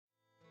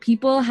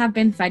People have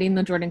been fighting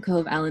the Jordan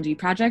Cove LNG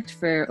project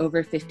for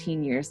over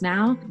 15 years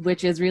now,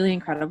 which is really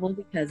incredible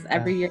because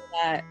every year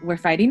that we're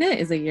fighting it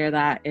is a year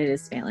that it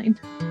is failing.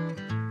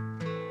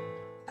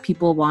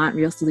 People want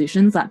real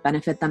solutions that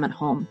benefit them at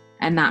home,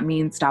 and that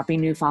means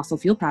stopping new fossil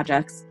fuel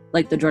projects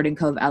like the Jordan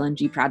Cove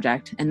LNG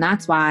project. And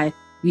that's why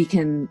we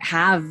can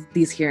have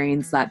these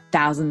hearings that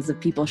thousands of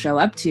people show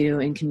up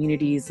to in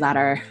communities that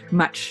are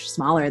much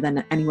smaller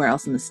than anywhere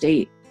else in the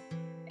state.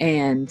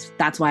 And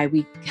that's why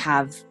we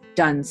have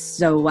done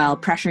so well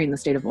pressuring the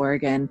state of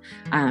Oregon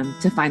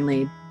to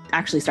finally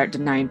actually start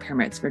denying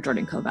permits for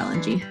Jordan Cove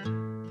LNG.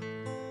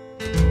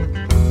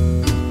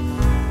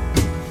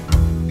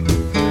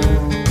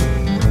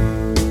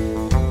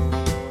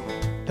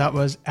 That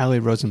was Allie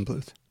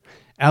Rosenbluth.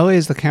 Allie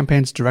is the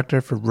campaign's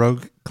director for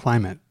Rogue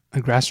Climate, a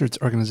grassroots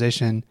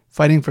organization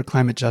fighting for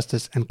climate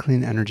justice and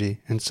clean energy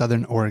in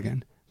southern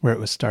Oregon, where it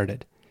was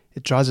started.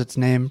 It draws its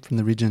name from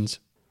the region's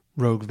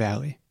Rogue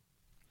Valley.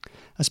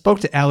 I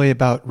spoke to Allie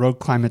about Rogue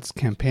Climate's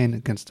campaign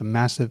against a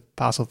massive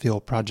fossil fuel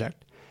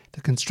project,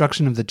 the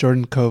construction of the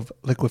Jordan Cove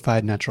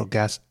liquefied natural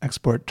gas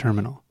export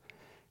terminal.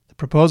 The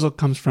proposal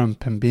comes from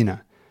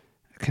Pembina,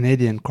 a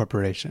Canadian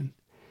corporation.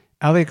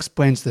 Allie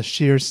explains the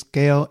sheer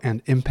scale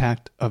and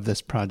impact of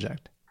this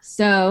project.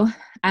 So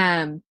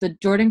the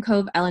Jordan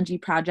Cove LNG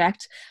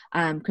project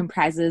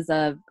comprises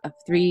of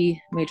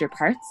three major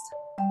parts.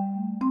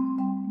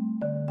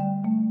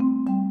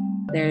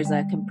 There's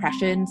a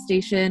compression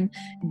station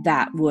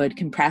that would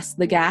compress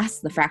the gas,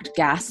 the fracked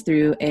gas,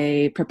 through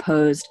a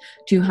proposed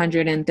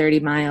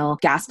 230-mile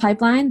gas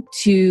pipeline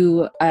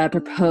to a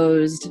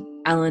proposed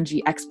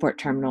LNG export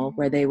terminal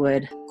where they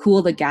would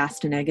cool the gas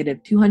to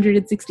negative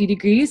 260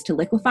 degrees to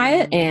liquefy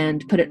it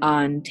and put it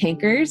on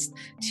tankers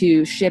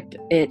to ship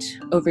it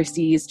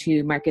overseas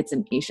to markets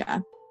in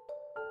Asia.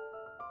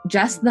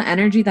 Just the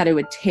energy that it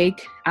would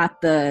take at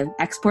the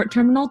export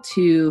terminal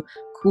to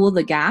cool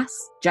the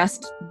gas,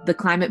 just the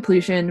climate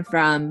pollution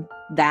from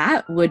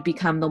that would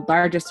become the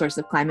largest source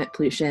of climate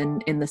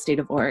pollution in the state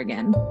of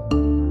Oregon.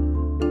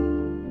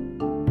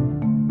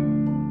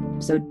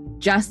 So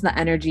just the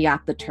energy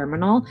at the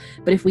terminal.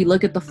 But if we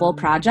look at the full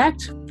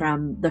project,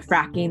 from the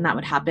fracking that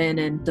would happen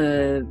in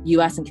the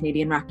US and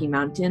Canadian Rocky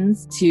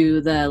Mountains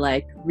to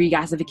the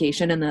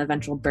regasification and the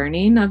eventual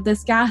burning of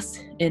this gas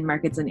in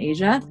markets in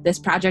Asia, this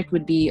project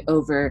would be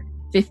over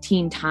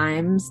 15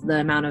 times the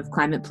amount of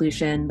climate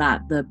pollution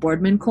that the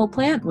Boardman coal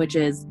plant, which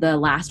is the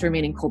last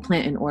remaining coal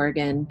plant in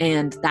Oregon,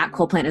 and that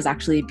coal plant is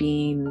actually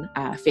being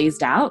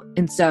phased out.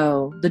 And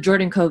so the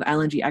Jordan Cove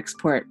LNG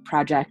export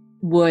project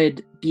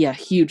would be a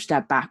huge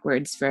step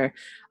backwards for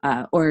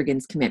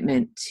Oregon's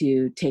commitment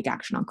to take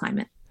action on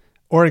climate.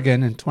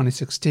 Oregon in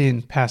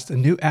 2016 passed a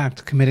new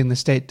act committing the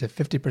state to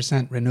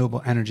 50%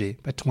 renewable energy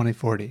by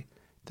 2040.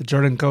 The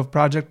Jordan Cove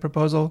project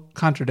proposal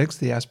contradicts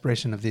the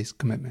aspiration of these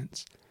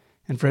commitments.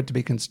 And for it to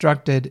be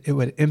constructed, it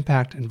would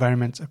impact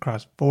environments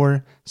across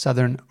 4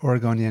 southern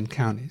Oregonian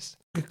counties.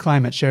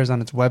 Climate shares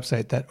on its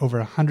website that over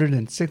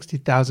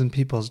 160,000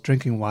 people's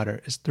drinking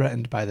water is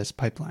threatened by this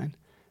pipeline.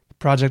 The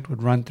project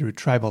would run through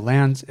tribal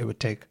lands, it would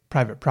take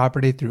private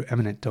property through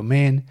eminent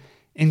domain,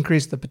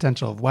 increase the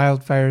potential of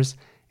wildfires,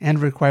 and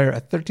require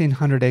a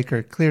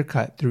 1,300-acre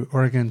clear-cut through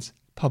Oregon's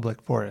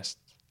public forests.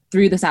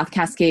 Through the South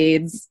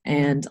Cascades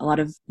and a lot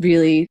of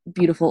really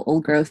beautiful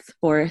old-growth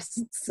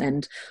forests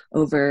and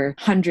over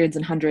hundreds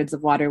and hundreds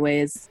of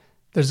waterways.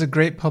 There's a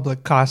great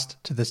public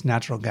cost to this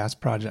natural gas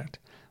project,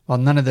 while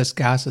none of this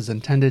gas is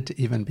intended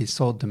to even be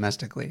sold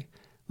domestically.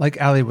 Like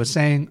Allie was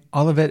saying,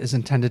 all of it is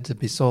intended to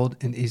be sold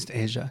in East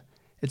Asia.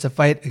 It's a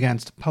fight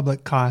against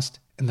public cost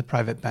and the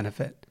private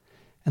benefit.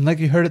 And like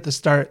you heard at the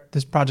start,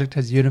 this project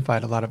has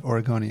unified a lot of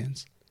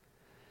Oregonians,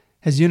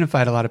 has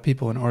unified a lot of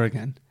people in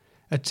Oregon.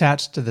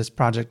 Attached to this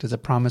project is a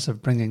promise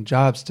of bringing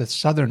jobs to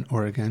southern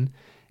Oregon.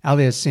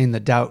 Allie has seen the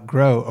doubt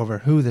grow over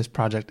who this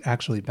project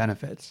actually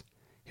benefits.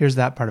 Here's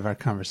that part of our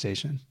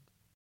conversation.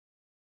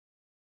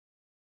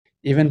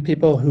 Even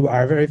people who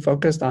are very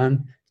focused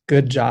on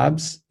good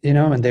jobs,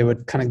 and they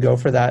would kind of go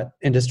for that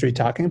industry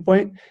talking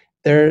point,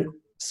 they're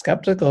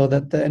skeptical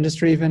that the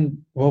industry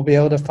even will be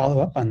able to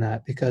follow up on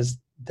that because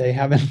they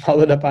haven't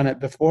followed up on it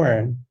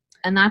before.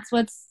 And that's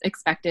what's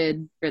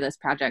expected for this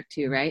project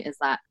too, right? Is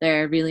that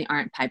there really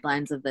aren't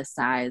pipelines of this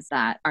size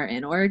that are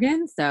in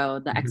Oregon. So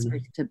the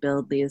experts to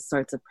build these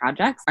sorts of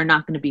projects are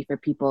not going to be for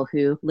people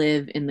who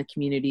live in the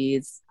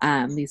communities.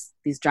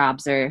 These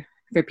jobs are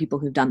for people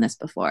who've done this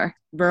before.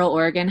 Rural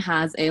Oregon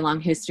has a long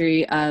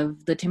history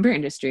of the timber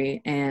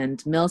industry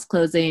and mills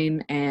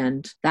closing,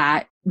 and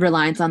that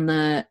reliance on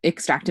the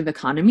extractive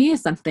economy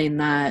is something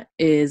that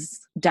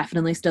is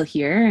definitely still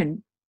here.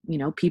 And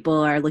people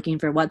are looking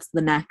for what's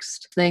the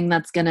next thing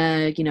that's going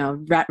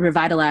to,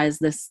 revitalize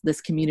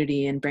this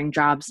community and bring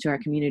jobs to our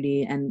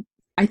community. And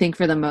I think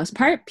for the most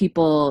part,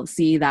 people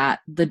see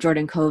that the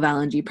Jordan Cove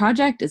LNG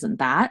project isn't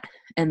that,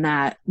 and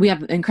that we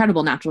have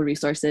incredible natural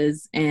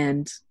resources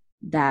and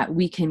that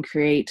we can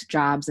create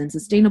jobs in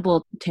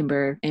sustainable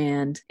timber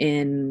and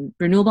in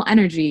renewable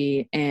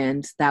energy,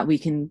 and that we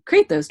can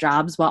create those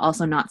jobs while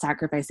also not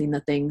sacrificing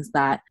the things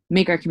that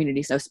make our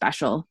community so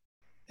special.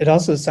 It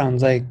also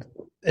sounds like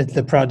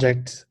the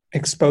project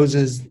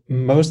exposes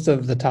most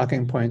of the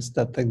talking points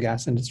that the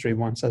gas industry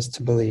wants us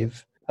to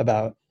believe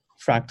about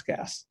fracked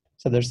gas.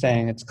 So they're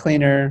saying it's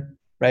cleaner,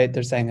 right?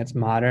 They're saying it's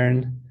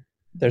modern.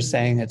 They're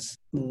saying it's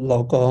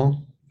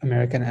local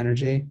American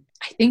energy.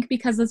 I think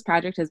because this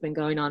project has been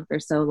going on for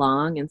so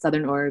long and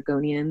Southern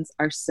Oregonians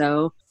are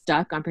so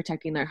stuck on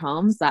protecting their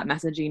homes, that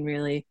messaging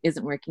really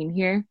isn't working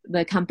here.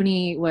 The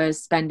company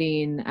was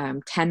spending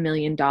 $10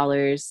 million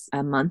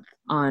a month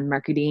on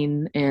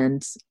marketing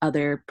and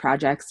other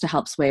projects to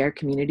help sway our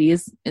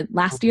communities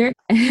last year.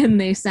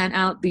 And they sent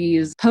out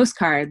these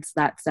postcards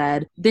that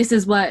said, this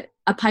is what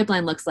a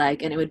pipeline looks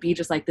like. And it would be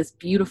just like this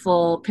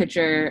beautiful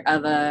picture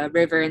of a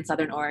river in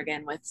Southern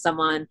Oregon with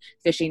someone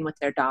fishing with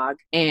their dog.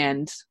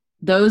 And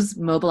those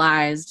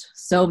mobilized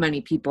so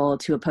many people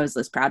to oppose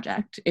this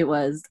project. It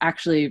was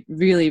actually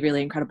really,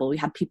 really incredible. We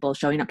had people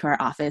showing up to our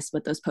office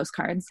with those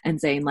postcards and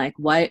saying like,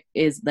 what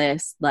is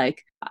this?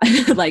 Like,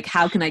 like,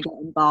 how can I get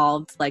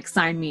involved? Like,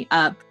 sign me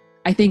up.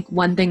 I think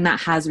one thing that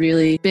has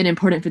really been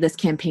important for this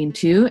campaign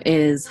too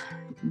is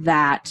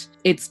that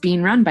it's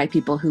being run by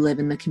people who live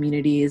in the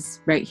communities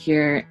right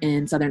here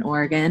in Southern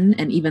Oregon.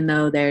 And even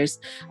though there's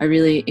a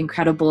really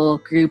incredible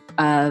group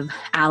of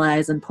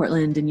allies in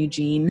Portland and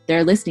Eugene,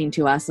 they're listening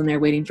to us and they're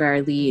waiting for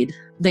our lead.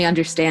 They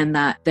understand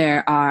that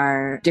there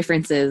are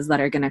differences that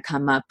are going to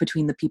come up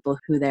between the people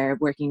who they're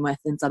working with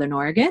in Southern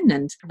Oregon.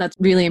 And that's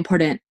really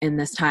important in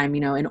this time.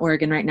 You know, in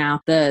Oregon right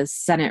now, the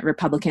Senate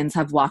Republicans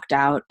have walked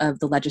out of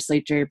the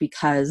legislature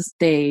because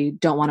they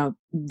don't want to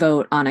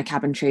vote on a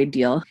cap and trade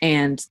deal.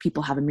 And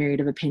people have a myriad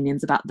of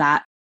opinions about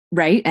that,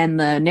 right? And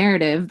the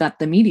narrative that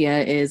the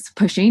media is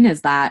pushing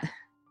is that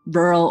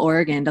rural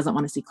Oregon doesn't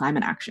want to see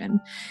climate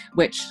action,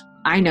 which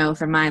I know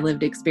from my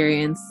lived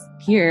experience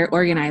here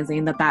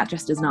organizing that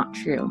just is not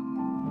true.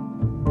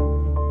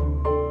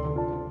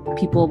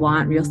 People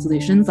want real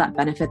solutions that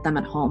benefit them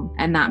at home.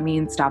 And that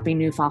means stopping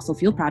new fossil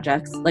fuel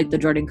projects like the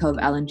Jordan Cove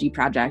LNG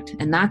project.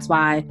 And that's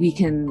why we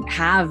can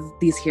have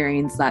these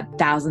hearings that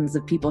thousands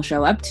of people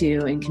show up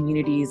to in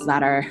communities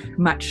that are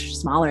much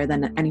smaller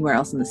than anywhere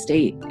else in the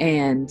state.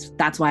 And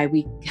that's why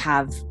we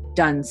have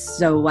done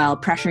so well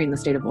pressuring the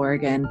state of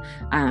Oregon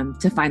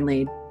to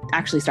finally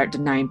actually start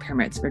denying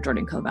permits for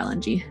Jordan Cove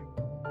LNG.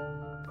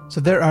 So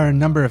there are a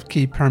number of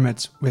key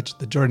permits which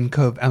the Jordan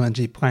Cove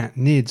LNG plant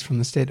needs from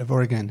the state of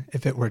Oregon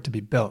if it were to be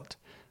built.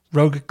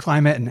 Rogue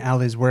Climate and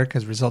Allie's work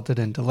has resulted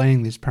in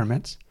delaying these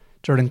permits,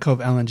 Jordan Cove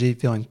LNG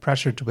feeling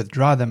pressured to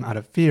withdraw them out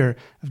of fear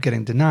of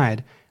getting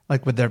denied,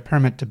 like with their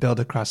permit to build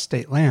across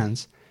state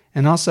lands,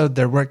 and also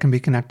their work can be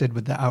connected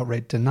with the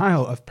outright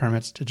denial of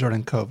permits to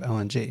Jordan Cove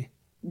LNG.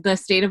 The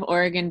state of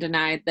Oregon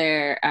denied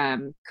their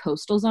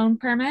coastal zone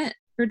permit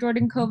for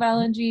Jordan Cove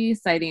LNG,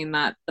 citing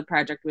that the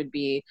project would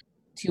be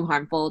too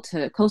harmful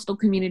to coastal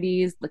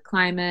communities, the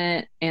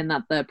climate, and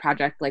that the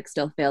project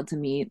still failed to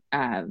meet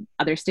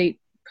other state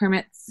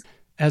permits.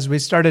 As we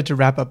started to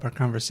wrap up our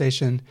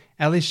conversation,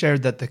 Allie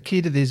shared that the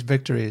key to these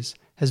victories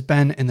has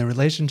been in the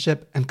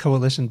relationship and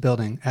coalition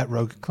building at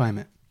Rogue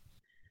Climate.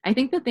 I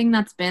think the thing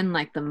that's been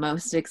the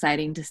most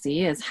exciting to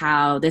see is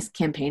how this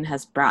campaign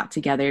has brought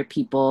together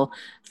people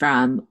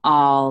from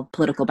all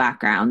political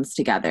backgrounds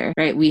together,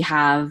 right? We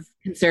have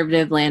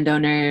conservative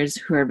landowners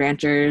who are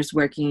ranchers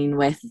working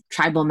with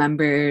tribal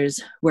members,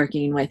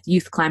 working with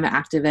youth climate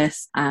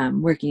activists,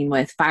 working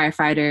with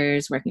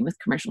firefighters, working with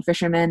commercial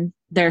fishermen.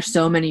 There are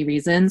so many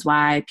reasons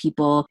why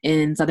people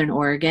in Southern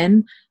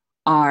Oregon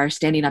are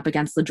standing up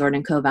against the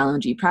Jordan Cove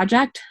LNG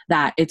project,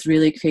 that it's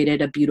really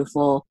created a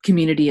beautiful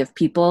community of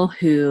people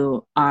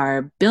who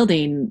are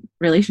building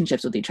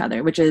relationships with each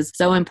other, which is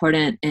so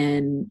important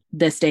in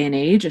this day and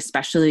age,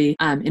 especially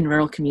in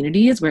rural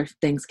communities where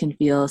things can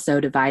feel so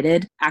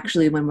divided.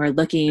 Actually, when we're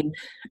looking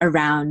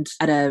around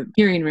at a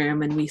hearing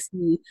room and we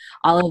see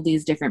all of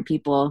these different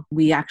people,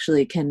 we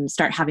actually can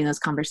start having those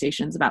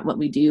conversations about what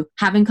we do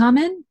have in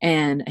common.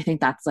 And I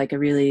think that's a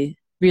really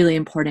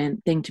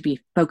important thing to be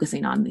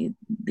focusing on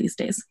these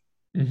days.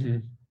 Mm-hmm.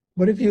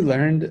 What have you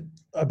learned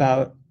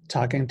about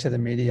talking to the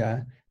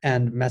media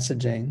and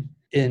messaging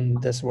in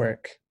this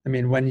work? I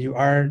mean, when you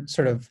are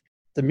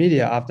the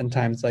media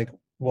oftentimes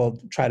will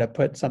try to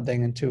put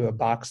something into a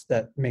box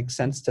that makes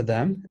sense to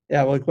them.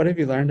 Yeah, what have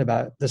you learned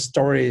about the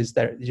stories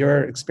that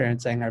you're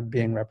experiencing are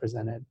being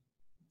represented?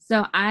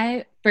 So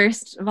I,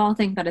 first of all,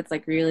 think that it's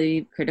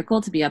really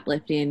critical to be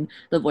uplifting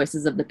the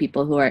voices of the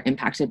people who are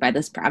impacted by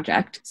this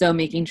project. So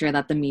making sure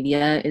that the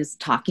media is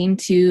talking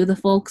to the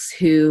folks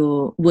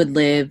who would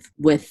live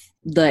with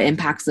the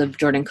impacts of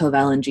Jordan Cove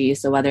LNG.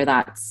 So whether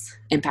that's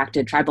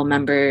impacted tribal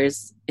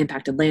members,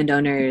 impacted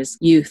landowners,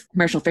 youth,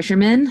 commercial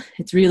fishermen,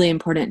 it's really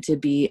important to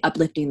be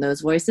uplifting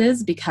those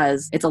voices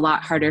because it's a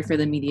lot harder for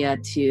the media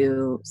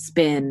to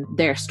spin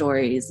their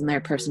stories and their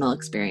personal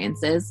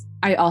experiences.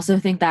 I also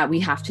think that we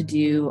have to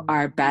do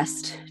our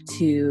best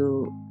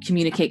to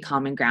communicate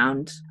common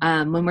ground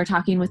when we're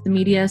talking with the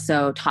media.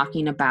 So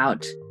talking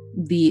about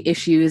the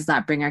issues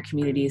that bring our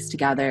communities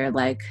together,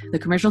 like the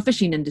commercial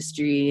fishing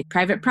industry,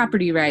 private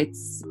property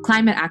rights,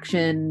 climate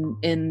action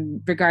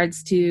in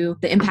regards to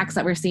the impacts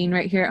that we're seeing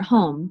right here at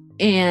home.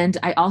 And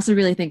I also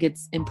really think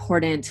it's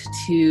important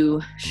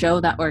to show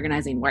that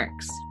organizing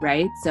works,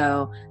 right?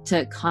 So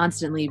to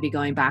constantly be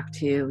going back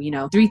to,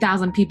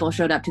 3,000 people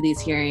showed up to these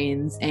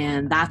hearings,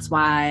 and that's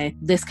why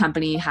this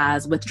company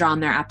has withdrawn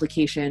their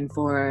application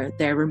for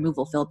their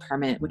removal fill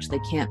permit, which they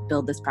can't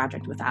build this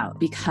project without,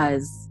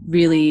 because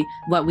really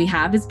what we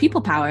have is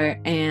people power,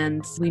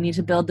 and we need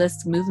to build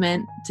this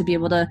movement to be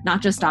able to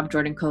not just stop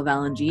Jordan Cove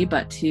LNG,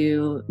 but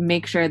to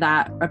make sure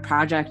that a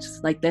project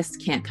like this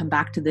can't come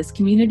back to this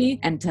community,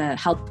 and to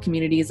help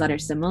communities that are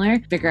similar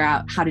figure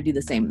out how to do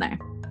the same there.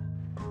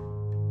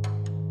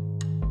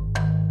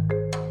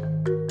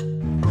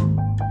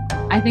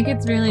 I think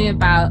it's really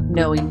about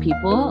knowing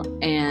people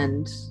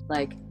and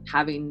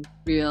having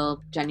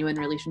real, genuine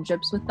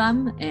relationships with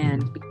them,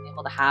 and being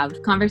able to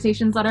have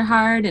conversations that are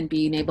hard, and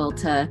being able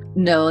to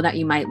know that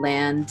you might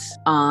land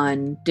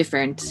on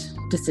different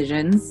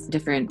decisions,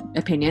 different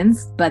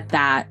opinions, but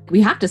that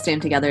we have to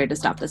stand together to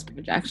stop this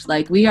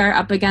project. We are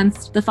up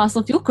against the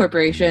fossil fuel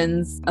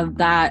corporations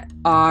that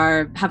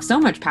have so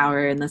much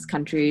power in this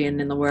country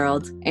and in the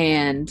world.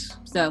 And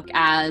so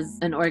as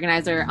an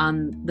organizer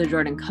on the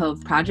Jordan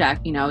Cove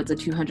project, it's a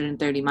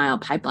 230-mile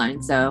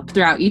pipeline. So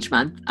throughout each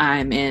month,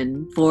 I'm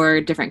in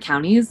 4 different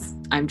counties.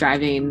 I'm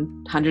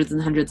driving hundreds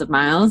and hundreds of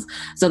miles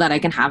so that I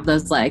can have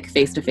those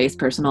face-to-face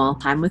personal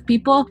time with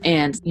people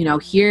and,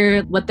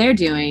 hear what they're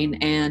doing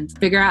and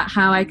figure out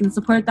how I can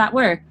support that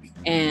work,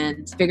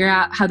 and figure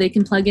out how they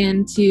can plug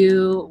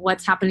into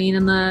what's happening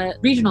in the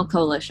regional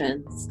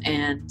coalitions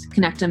and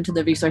connect them to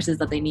the resources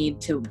that they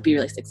need to be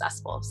really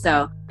successful.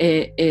 So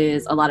it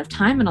is a lot of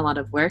time and a lot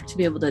of work to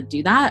be able to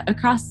do that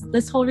across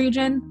this whole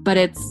region, but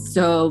it's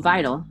so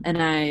vital.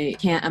 And I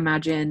can't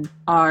imagine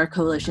our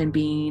coalition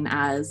being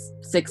as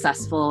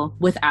successful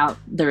without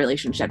the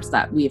relationships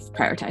that we've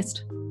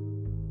prioritized.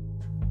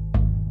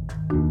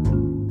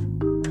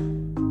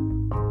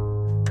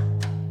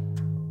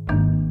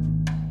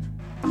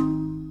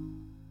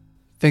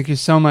 Thank you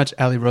so much,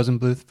 Ali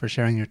Rosenbluth, for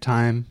sharing your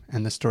time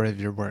and the story of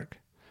your work.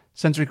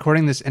 Since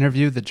recording this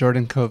interview, the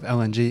Jordan Cove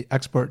LNG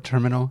export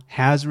terminal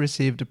has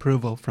received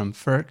approval from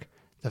FERC,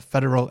 the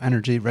Federal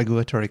Energy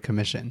Regulatory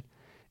Commission.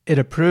 It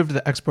approved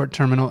the export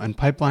terminal and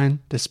pipeline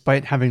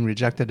despite having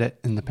rejected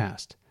it in the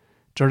past.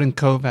 Jordan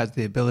Cove has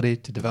the ability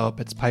to develop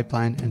its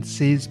pipeline and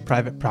seize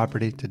private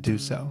property to do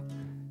so.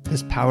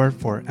 This power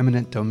for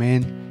eminent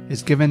domain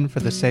is given for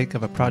the sake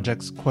of a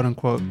project's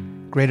quote-unquote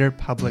greater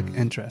public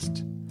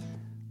interest.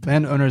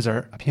 Landowners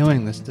are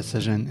appealing this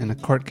decision in a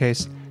court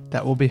case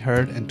that will be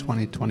heard in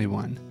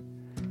 2021.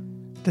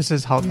 This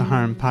is Halt the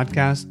Harm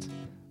podcast.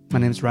 My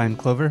name is Ryan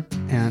Clover,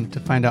 and to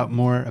find out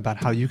more about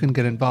how you can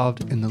get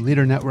involved in the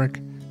Leader Network,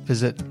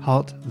 visit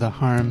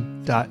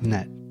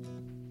halttheharm.net.